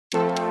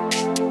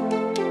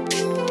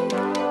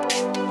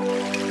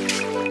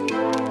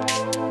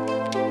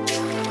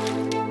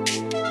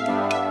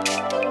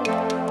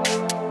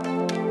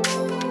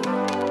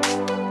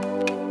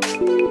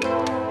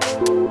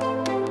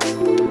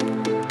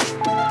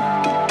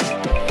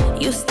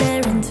You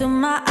stare into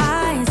my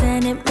eyes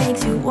and it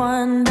makes you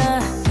wonder,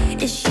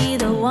 is she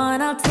the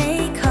one I'll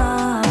take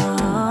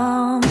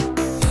home?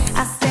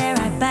 I stare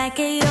right back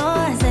at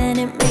yours and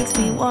it makes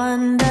me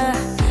wonder,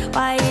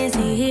 why is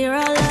he here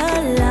all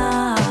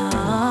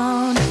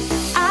alone?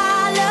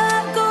 I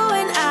love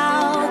going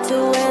out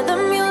to where the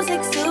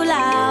music's too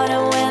loud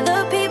and where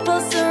the people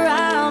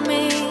surround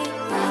me.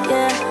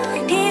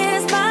 Yeah,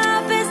 here's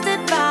my best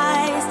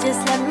advice,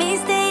 just let me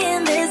stay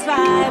in this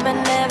vibe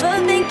and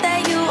never think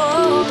that you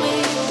owe me.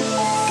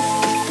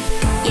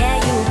 Yeah,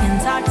 you can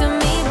talk to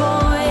me,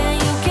 boy,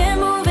 and you can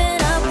move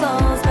it up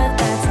close, but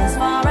that's as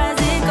far as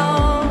it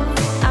goes.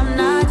 I'm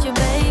not your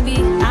baby,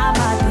 I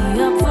might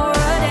be up for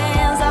a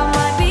dance, I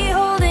might be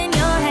holding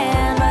your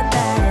hand, but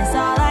that is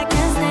all I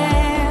can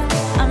stand.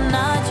 I'm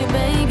not your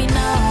baby,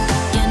 no,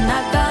 you're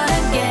not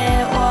gonna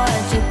get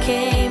what you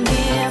came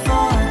here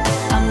for.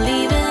 I'm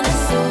leaving as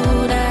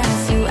soon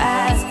as you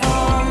ask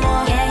for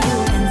more. Yeah, you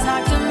can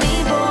talk to me,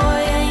 boy,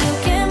 and you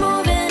can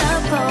move it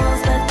up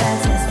close, but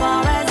that's as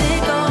far as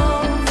it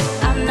goes.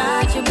 I'm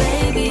not your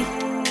baby.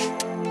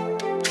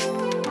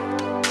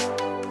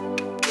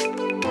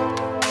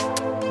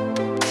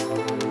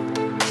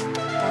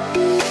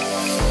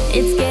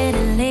 It's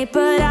getting late,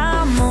 but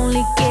I'm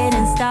only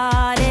getting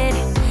started.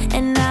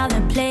 And now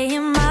they're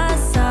playing my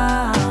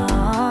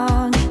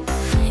song.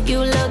 You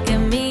look at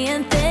me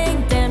and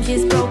think, damn,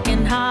 she's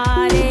broken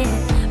hearted,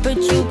 but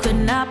you could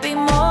not be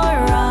more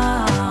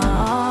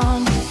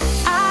wrong.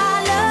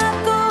 I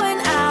love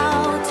going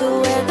out to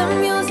where the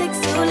music's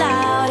too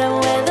loud and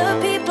where the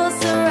people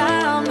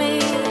surround me.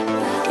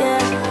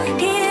 Yeah,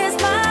 here's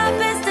my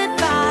best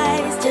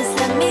advice, just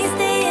let me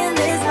stay in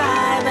this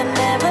vibe and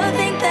never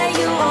think that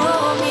you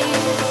owe me.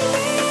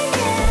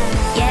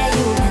 Yeah,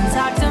 you can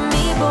talk to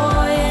me,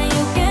 boy, and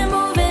you can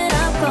move it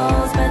up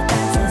close, but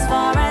that's as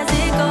far as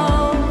it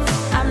goes.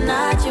 I'm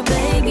not your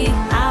baby,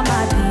 I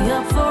might be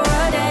up for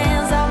a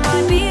dance, I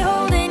might be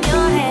holding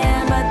your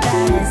hand, but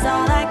that is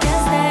all I can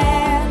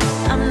stand.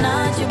 I'm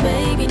not your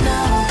baby,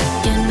 no,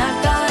 you're not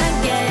gonna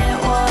get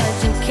what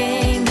you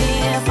came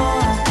here for.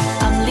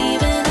 I'm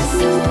leaving as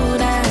soon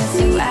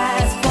as you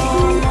ask for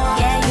more.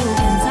 Yeah, you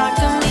can talk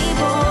to me,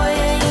 boy,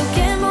 and you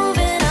can move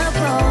it up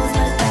close,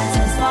 but that's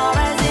as far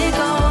as it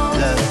goes.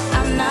 Look,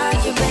 I'm not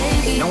your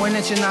baby. knowing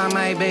that you're not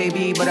my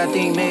baby, but I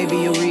think maybe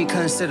you'll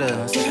reconsider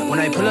when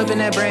I pull up in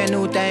that brand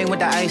new thing with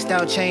the iced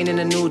out chain and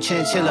the new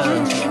chinchilla.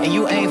 And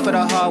you aim for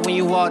the heart when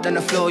you walked on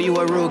the floor, you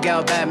a real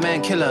gal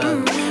Batman killer.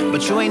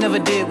 But you ain't never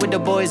did with the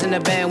boys in the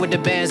band, with the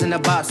bands and the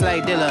bops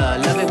like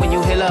Dilla. Love it when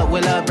you heal up,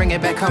 will up, bring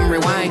it back, come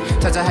rewind.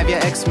 Touch to have your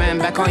ex-man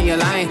back on your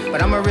line,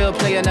 but I'm a real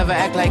player, never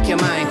act like you're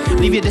mine.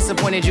 Leave you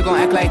disappointed, you gon'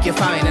 act like you're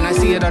fine, and I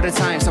see it all the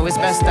time, so it's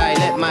best I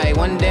let my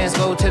one dance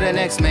go to the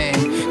next man.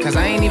 Cause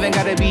I ain't even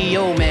gotta be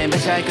your man,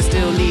 bitch, I can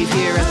still leave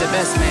here as the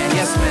best man,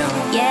 yes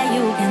ma'am. Yeah,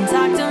 you can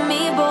talk to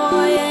me,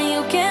 boy, and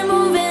you can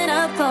move it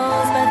up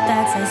close, but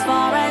that's as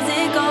far as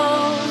it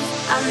goes.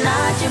 I'm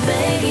not your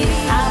baby,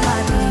 I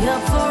might be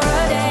up for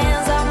a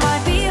dance, I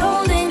might be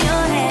holding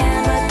your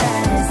hand, but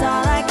that is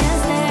all I can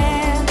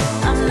stand.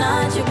 I'm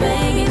not your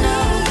baby, no,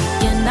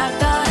 you're not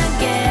gonna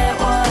get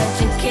what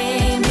you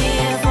came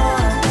here for.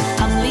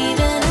 I'm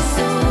leaving as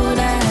soon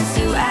as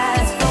you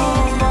ask for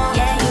more.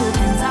 Yeah, you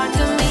can talk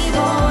to me,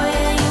 boy,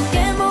 and you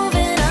can move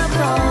it up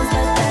close,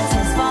 but that's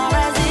as far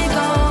as it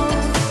goes.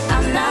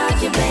 I'm not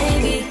your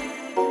baby.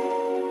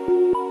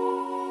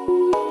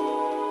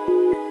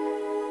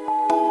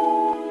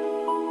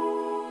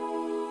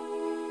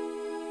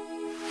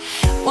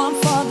 One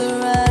for the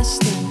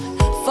resting,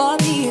 for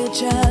the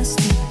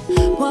adjusting,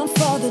 one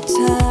for the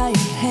tired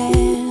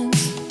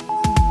hands,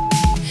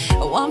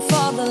 one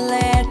for the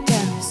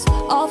letdowns,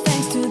 all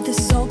thanks to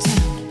this old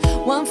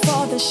town, one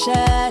for the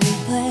shattered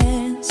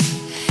plans.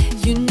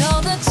 You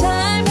know the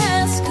time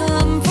has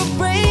come for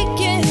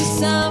breaking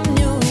some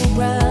new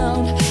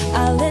ground.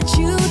 I'll let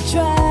you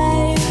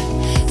drive,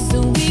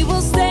 so we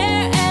will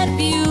stare at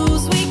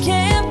views we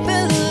can't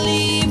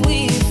believe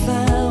we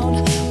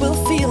found. We'll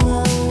feel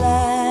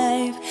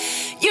alive.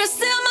 You're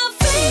still my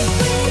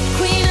favorite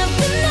queen of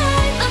the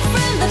night, my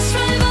friend. Let's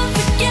drive off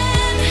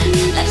again.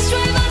 Let's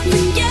drive off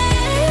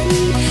again.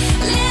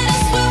 Let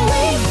us where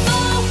we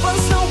fall.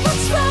 Once know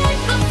what's right,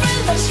 my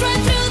friend. Let's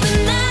ride through the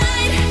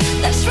night.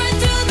 Let's ride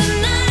through the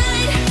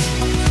night.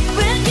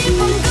 We'll keep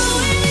on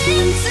going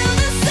until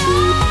the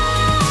sun.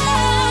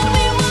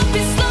 We won't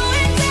be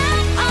slowing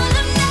down all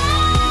the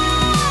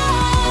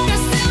night.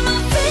 You're still my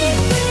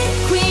favorite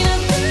queen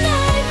of the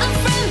night, my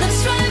friend. Let's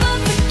drive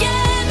off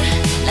again.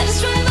 Let's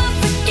drive off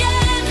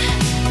again.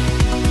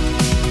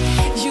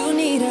 You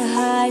need a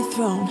high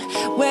throne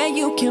where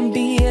you can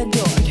be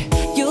adored.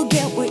 You'll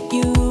get what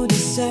you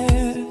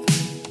deserve.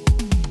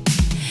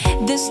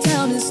 This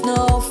town is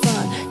no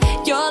fun.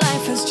 Your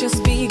life has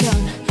just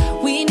begun.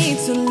 We need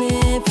to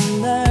live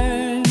and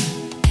learn.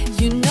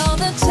 You know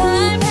the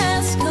time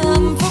has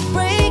come for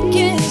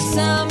breaking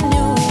some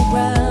new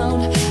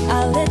ground.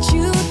 I'll let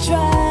you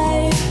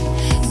drive,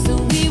 so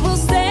we will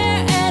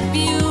stare at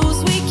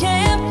views we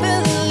can't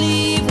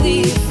believe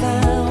we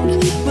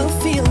found. We'll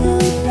feel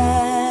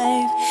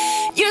alive.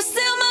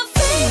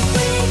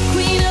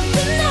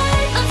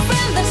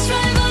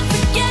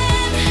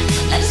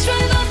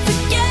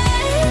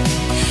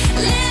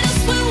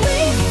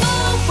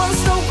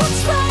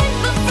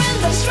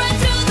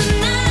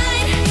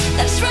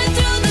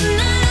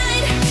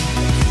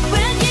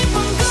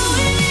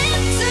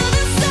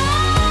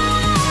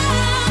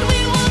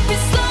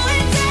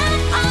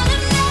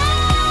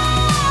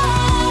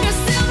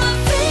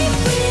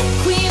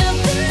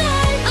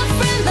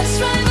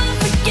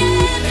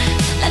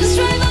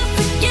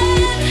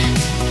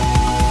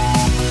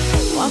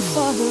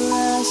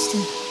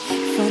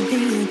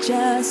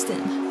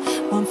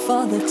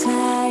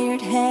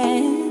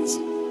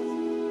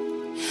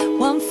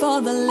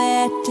 for the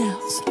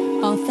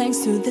letdowns, all thanks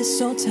to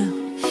this old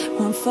town.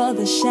 One for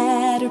the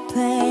shattered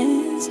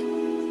plans.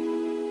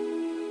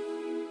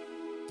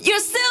 You're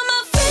still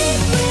my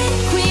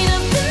favorite queen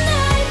of the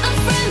night, my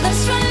friend.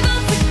 Let's drive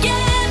off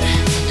again.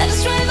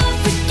 Let's drive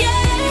off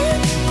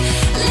again.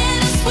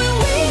 Let us where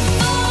we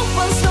for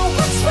once know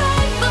what's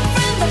right, my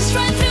friend. Let's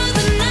ride through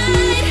the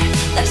night.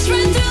 Let's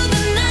ride through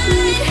the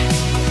night.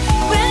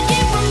 We'll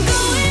keep on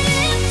going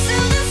into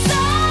the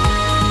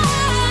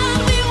sun.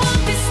 We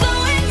won't be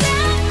slowing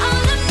down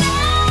on the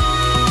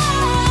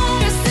night.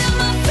 You're still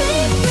my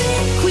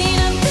favorite queen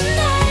of the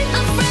night,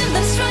 my friend.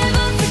 Let's drive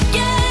off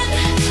again.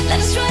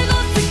 Let's drive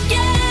off again.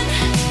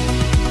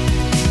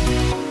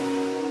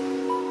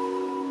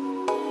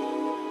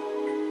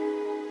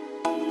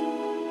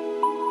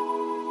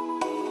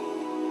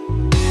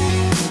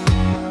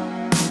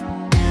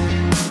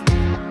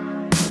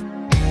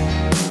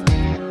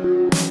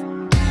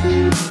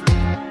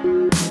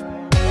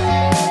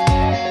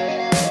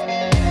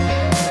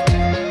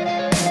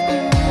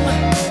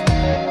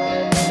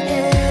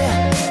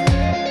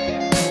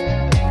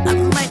 I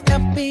might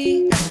not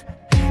be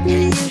your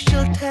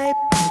usual type,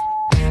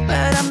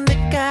 but I'm the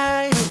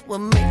guy who will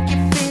make you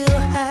feel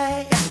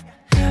high.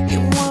 You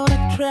wanna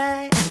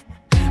try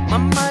my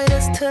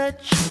Midas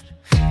touch?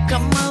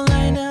 Come on,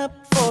 line up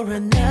for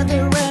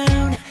another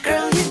round.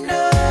 Girl, you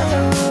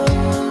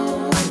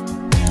know,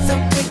 so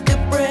take a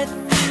breath.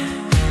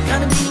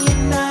 Gonna be a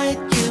night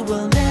you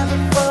will never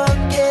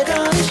forget.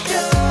 Gonna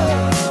show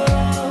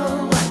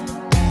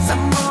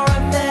some more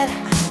of that.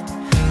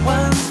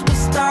 Once we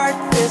start,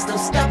 there's no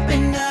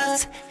stopping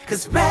us.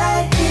 'Cause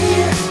right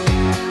here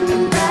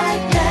and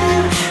right now,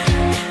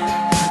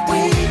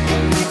 we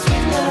can mix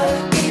with love,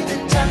 be the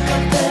talk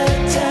of the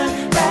town.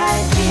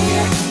 Right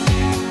here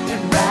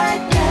and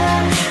right now,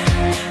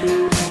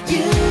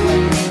 you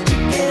and me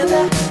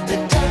together, the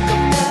talk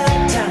of the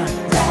town.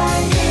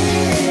 Right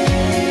here,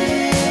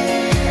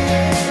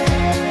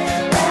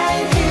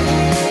 right here.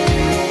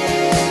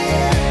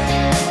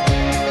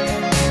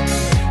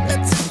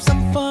 Let's have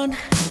some fun,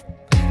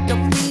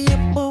 don't be a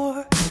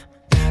bore.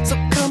 So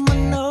come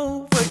on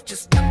over,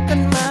 just knock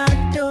on my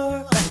door.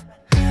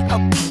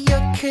 I'll be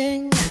your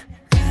king,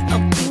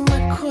 I'll be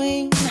my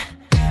queen.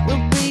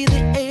 We'll be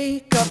the A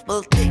couple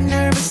they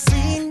never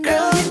seen.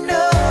 Girl, you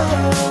know,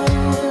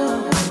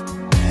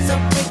 so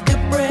take a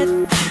breath.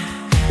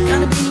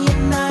 Gonna be a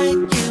night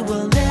you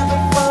will never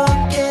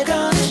forget.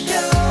 Gonna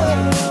show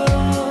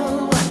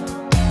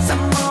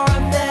some more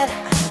of that.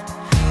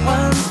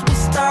 Once we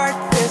start,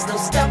 there's no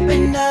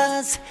stopping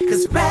us.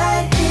 'Cause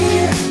right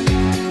here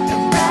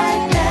and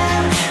right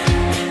now,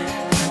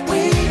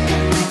 we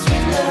can mix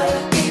with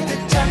love, be the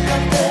talk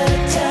of the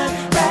town.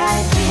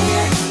 Right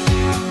here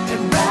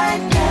and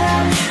right now,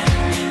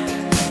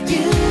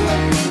 you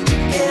and me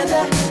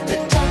together, the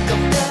talk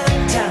of the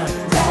town.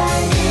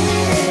 Right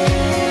here,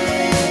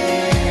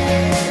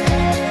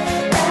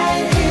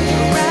 right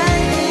here,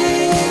 right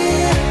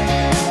here.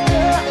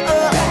 Oh,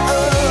 oh,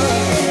 oh.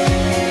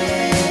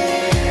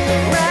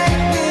 Right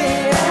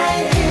here,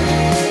 right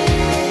here.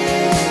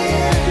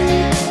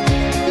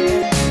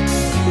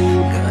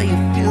 Girl, you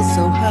feel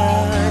so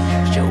hot.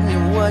 Show me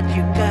what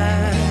you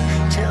got.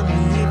 Tell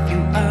me if you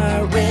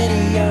are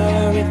ready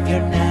or if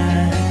you're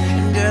not.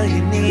 And girl,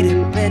 you need a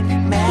bit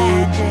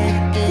magic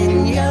in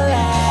your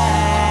life.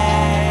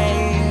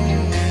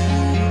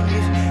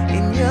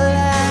 In your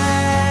life.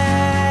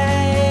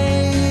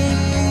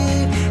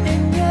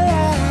 In your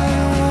life.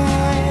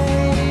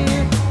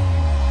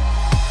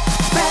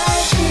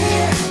 Right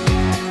here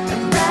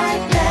and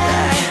right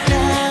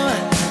now,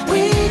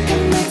 we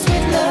can mix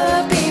with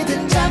love, be the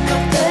talk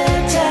of the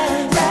town.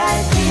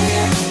 Right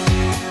here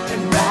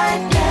and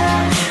right now,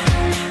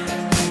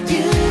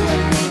 you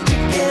and me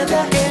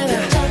together, the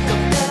talk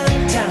of the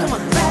town.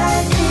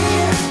 Right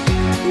here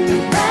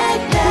and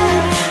right now,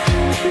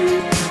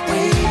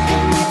 we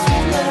can mix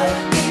with love,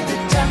 be the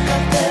talk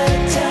of the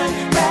town.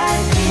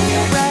 Right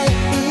here, right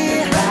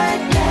here,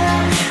 right now,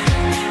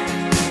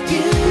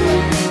 you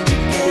and me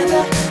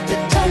together, the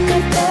talk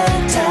of the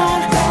town.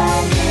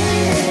 Right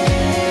here,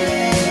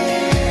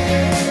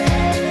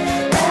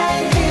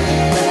 right here,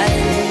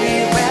 right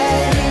here,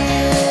 right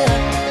here,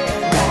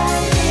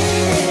 right here,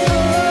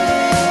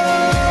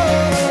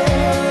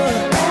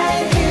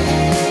 right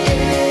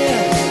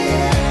here,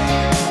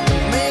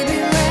 maybe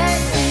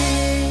right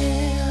here.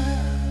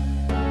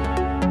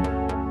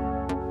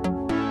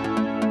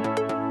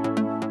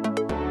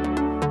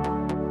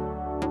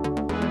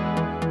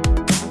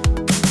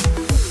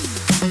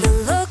 The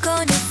look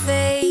on your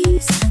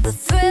face, the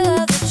thrill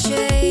of the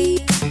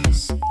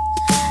chase.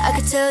 I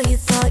could tell you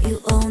thought you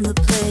owned the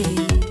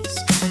place.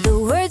 The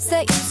words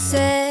that you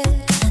said,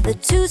 the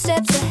 2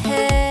 steps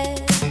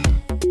ahead.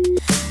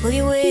 Well,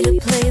 your way to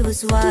play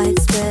was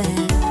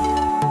widespread.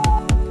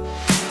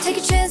 Take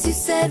a chance, you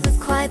said, with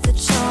quite the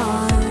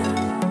charm.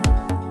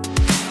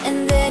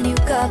 And then you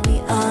got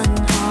me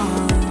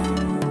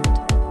unharmed.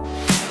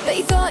 But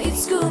you thought you'd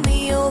screw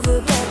me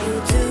over, but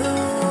you do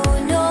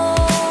no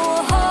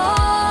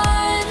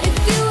harm. If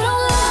you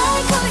don't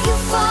like what you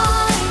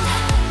find,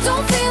 don't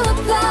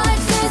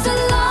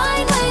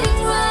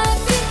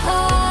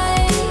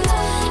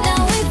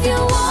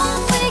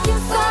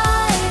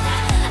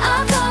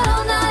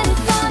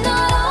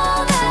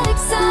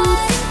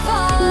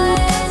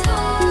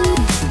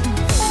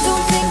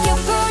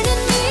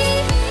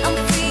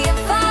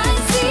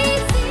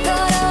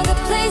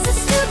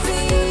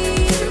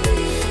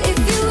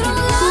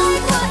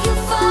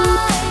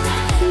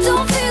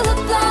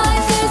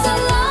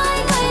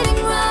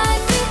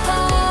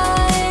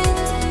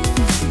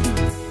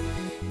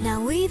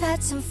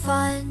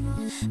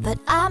but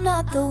I'm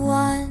not the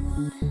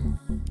one.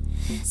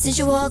 Since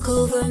you walk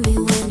over me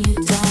when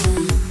you're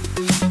done,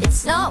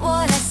 it's not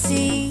what I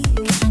seek,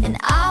 and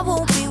I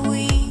won't be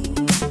weak.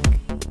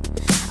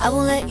 I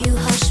won't let you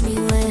hush me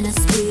when I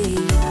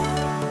speak.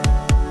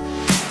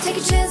 Take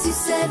a chance, you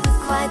said, with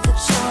quite the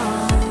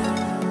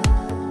charm,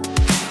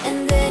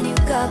 and then you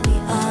got me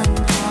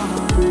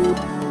unharmed.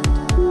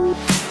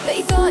 Bet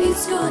you thought you'd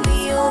screw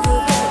me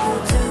over, but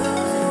you'll do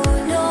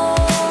no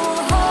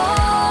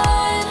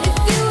harm. If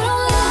you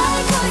don't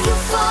like what you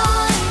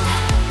find,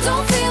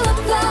 don't feel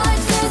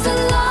obliged. There's a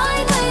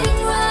line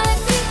waiting right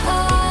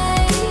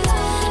behind.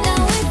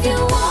 Now if you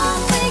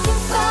want, we can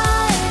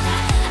fight.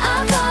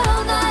 I've got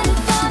all night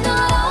if I'm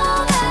not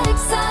all that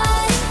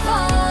exciting.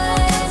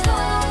 Fine.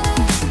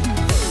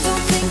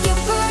 Don't think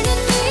you're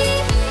burning me.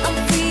 I'm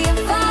free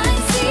and fine.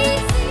 See,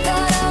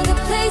 got all the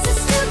places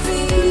to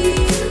be.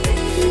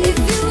 If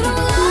you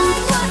don't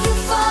like what you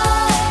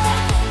find,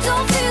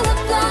 don't feel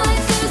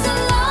obliged. There's a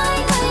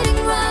line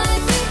waiting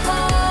right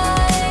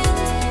behind.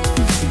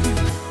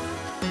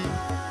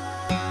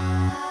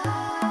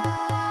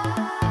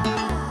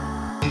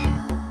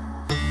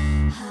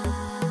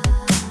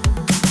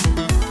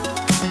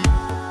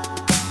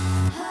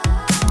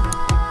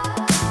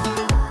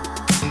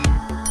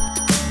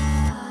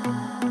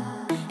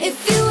 If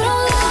you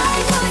don't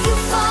like what you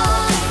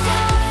find,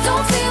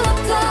 don't feel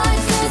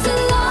obliged. There's a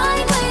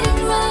line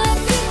waiting right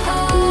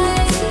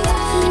behind.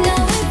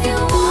 Now if you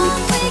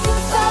want, we can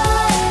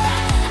fight.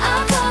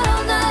 I've got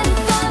all night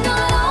if I'm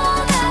not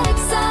all that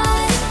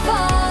exciting.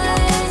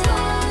 Fine.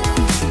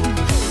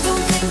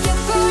 Don't think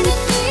you're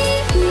burning me.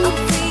 I'm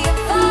free and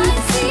fine.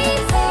 See,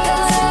 got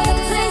all the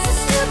places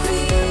to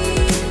be.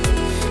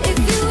 If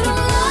you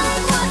don't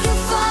like what you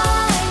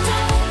find,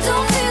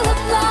 don't feel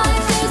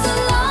obliged. There's a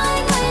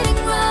line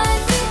waiting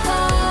right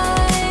behind.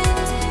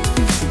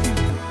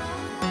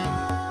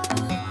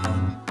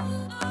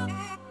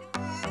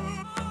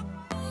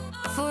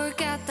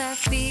 Forgot that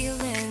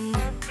feeling,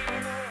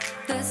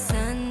 the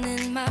sun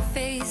in my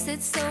face,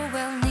 it's so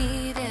well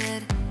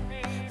needed.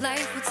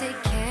 Life will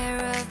take care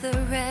of the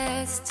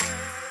rest.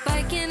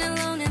 Biking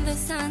alone in the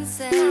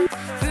sunset,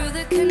 through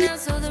the canal,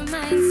 so the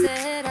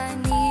mindset I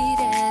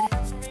needed.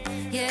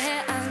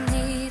 Yeah, I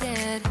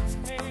needed.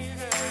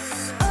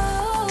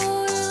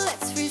 Oh,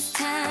 let's freeze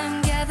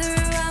time, gather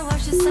around,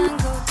 watch the sun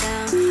go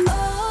down.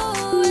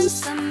 Oh, in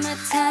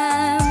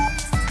summertime,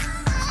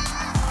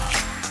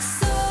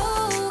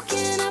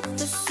 soaking up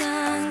the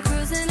sun,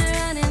 cruising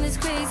around in this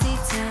crazy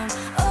town.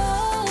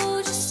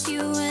 Oh, just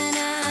you and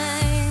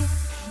I,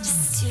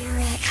 just you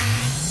and I.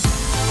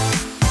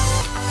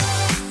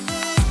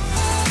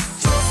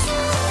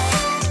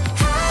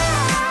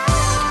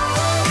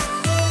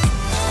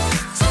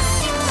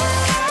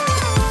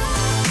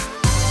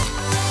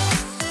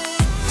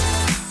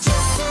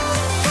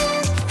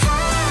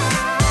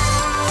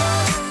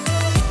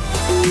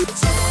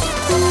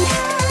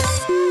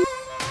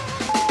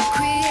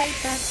 Create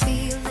that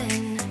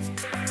feeling,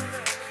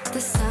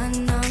 the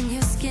sun on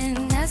your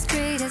skin, as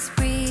great as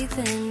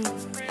breathing,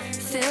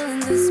 filling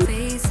the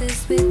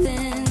spaces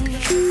within.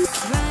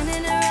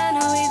 Running around,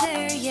 are we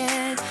there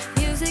yet?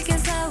 Music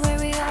is out where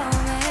we all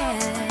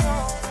met.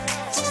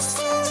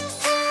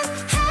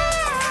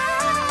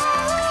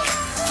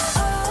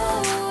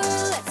 Oh,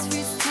 let's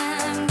freeze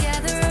time,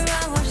 gather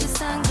around, watch the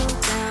sun go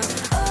down.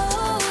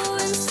 Oh,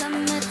 in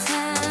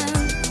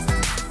summertime,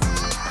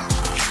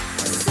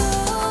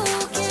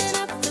 soaking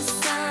up the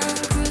sun,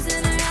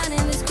 cruising around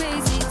in this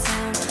crazy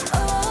town.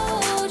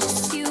 Oh,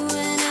 just you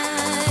and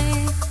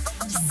I,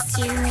 just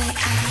you and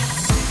I.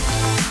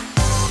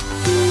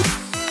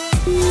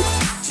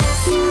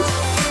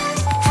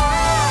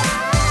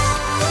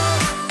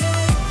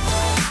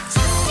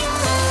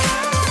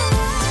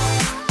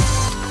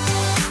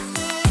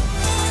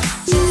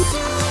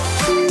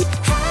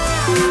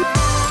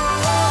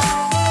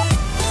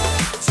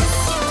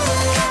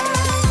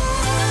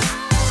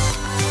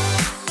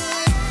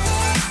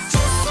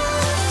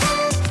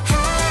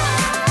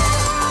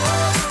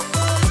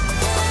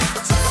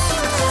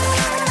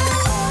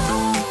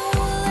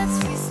 Let's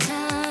freeze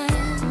time.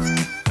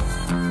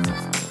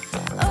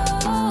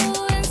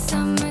 Oh, in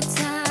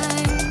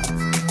summertime,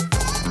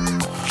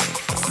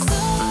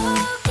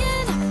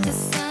 soaking up the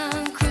sun,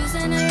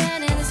 cruising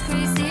around in this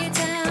crazy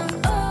town.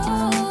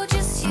 Oh,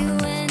 just you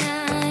and I,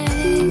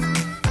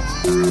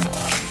 just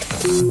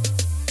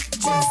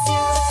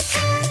you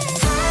and I.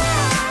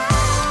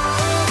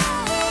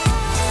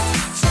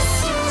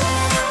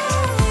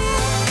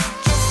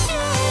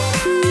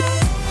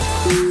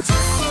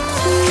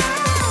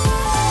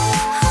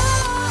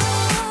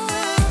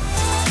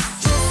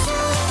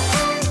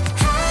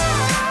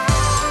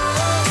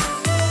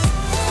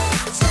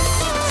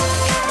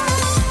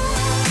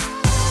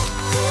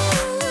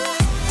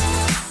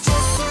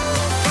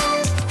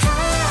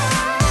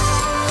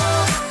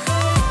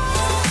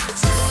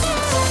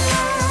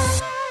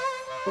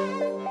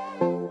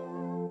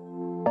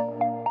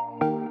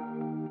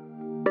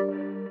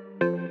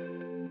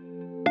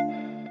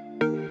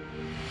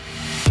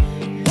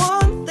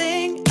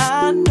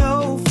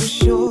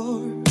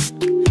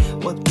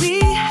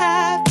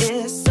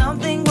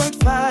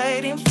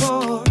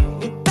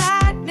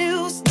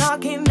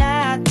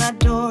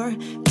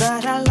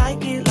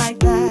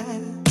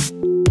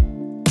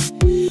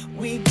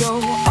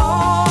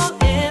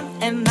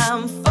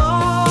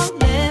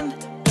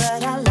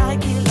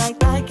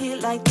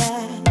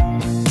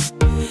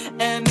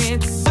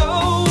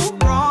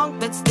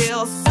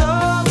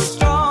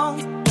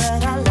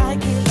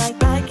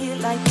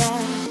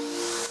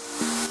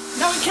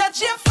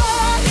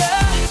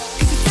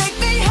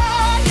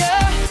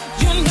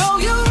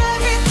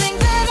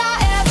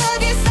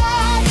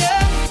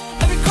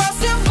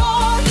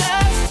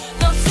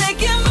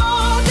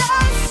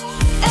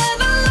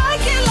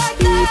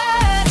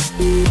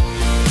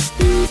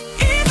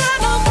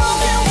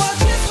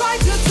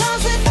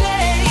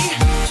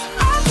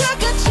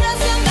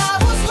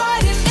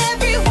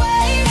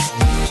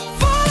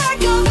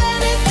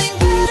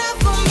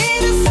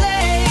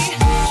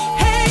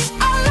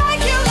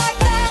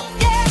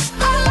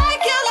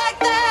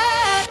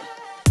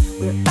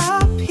 We're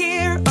up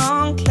here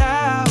on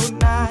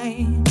cloud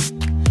nine,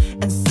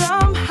 and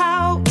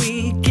somehow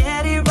we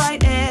get it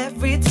right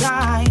every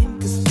time.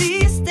 'Cause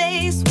these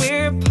days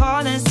we're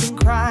partners in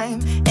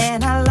crime,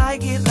 and I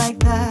like it like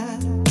that.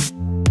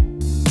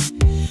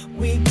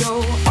 We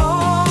go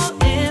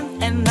all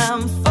in, and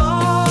I'm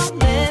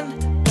falling,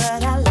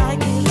 but I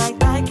like it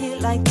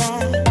like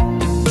that.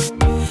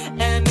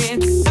 And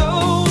it's so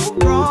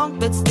wrong,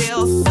 but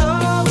still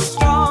so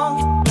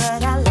strong.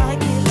 But I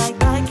like it like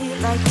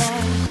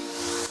that.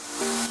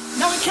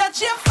 Now we're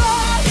catching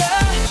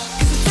fire,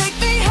 'cause you take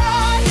me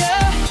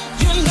higher.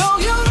 You know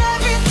you're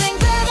everything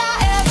that I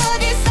ever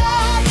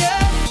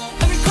desire.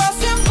 And we're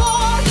crossing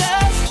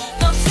borders,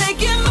 not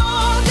taking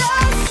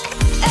orders.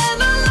 And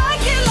I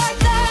like it like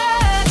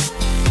that.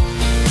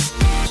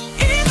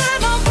 Even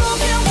on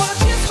broken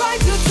watches,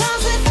 right 2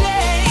 times a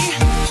day.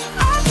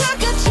 I took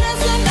a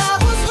chance and I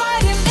was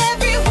right in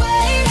every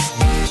way.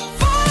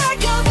 Before I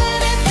got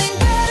anything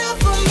better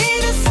for me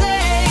to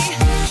say.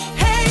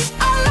 Hey,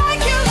 I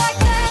like you like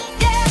that,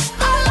 yeah,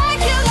 I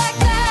like you like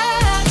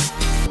that.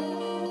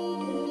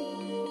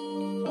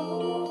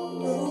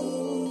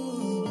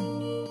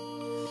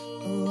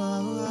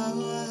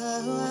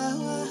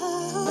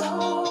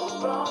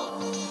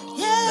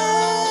 Yeah.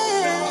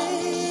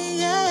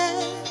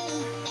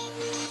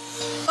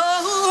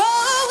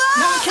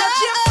 Now we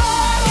catching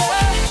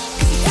fire,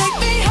 'cause you take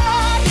me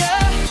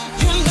higher.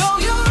 You know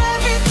you're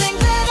everything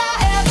that I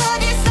ever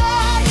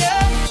desire.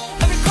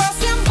 And we're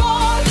crossing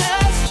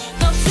borders,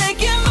 not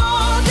taking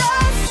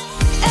orders.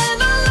 And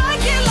I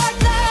like it like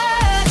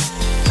that.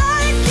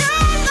 Like you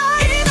like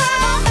that. Even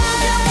on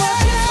broken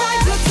watches,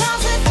 right 2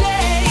 times a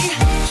day.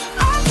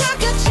 I took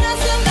a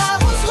chance and I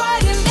was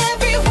right in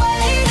every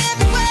way.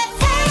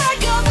 Before I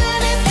got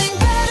anything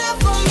better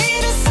for me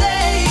to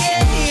say.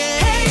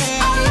 Hey,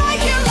 I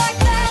like you like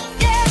that,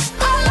 yeah,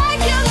 I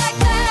like you like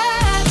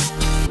that.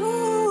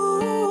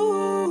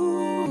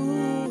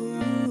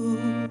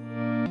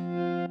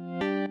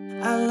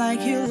 I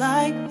like you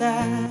like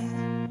that.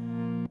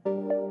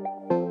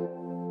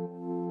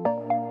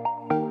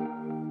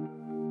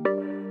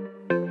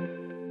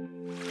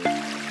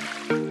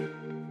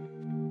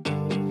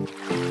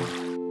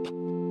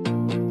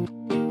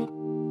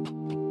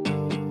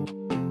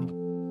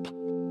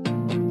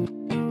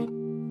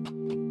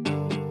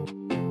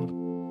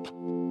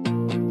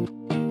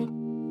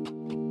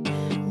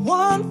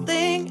 One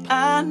thing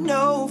I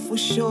know for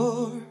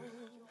sure,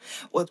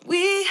 what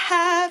we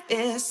have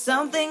is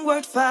something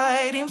worth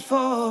fighting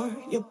for.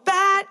 Your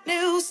bad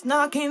news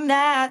knocking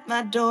at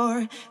my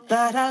door,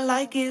 but I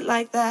like it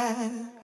like that.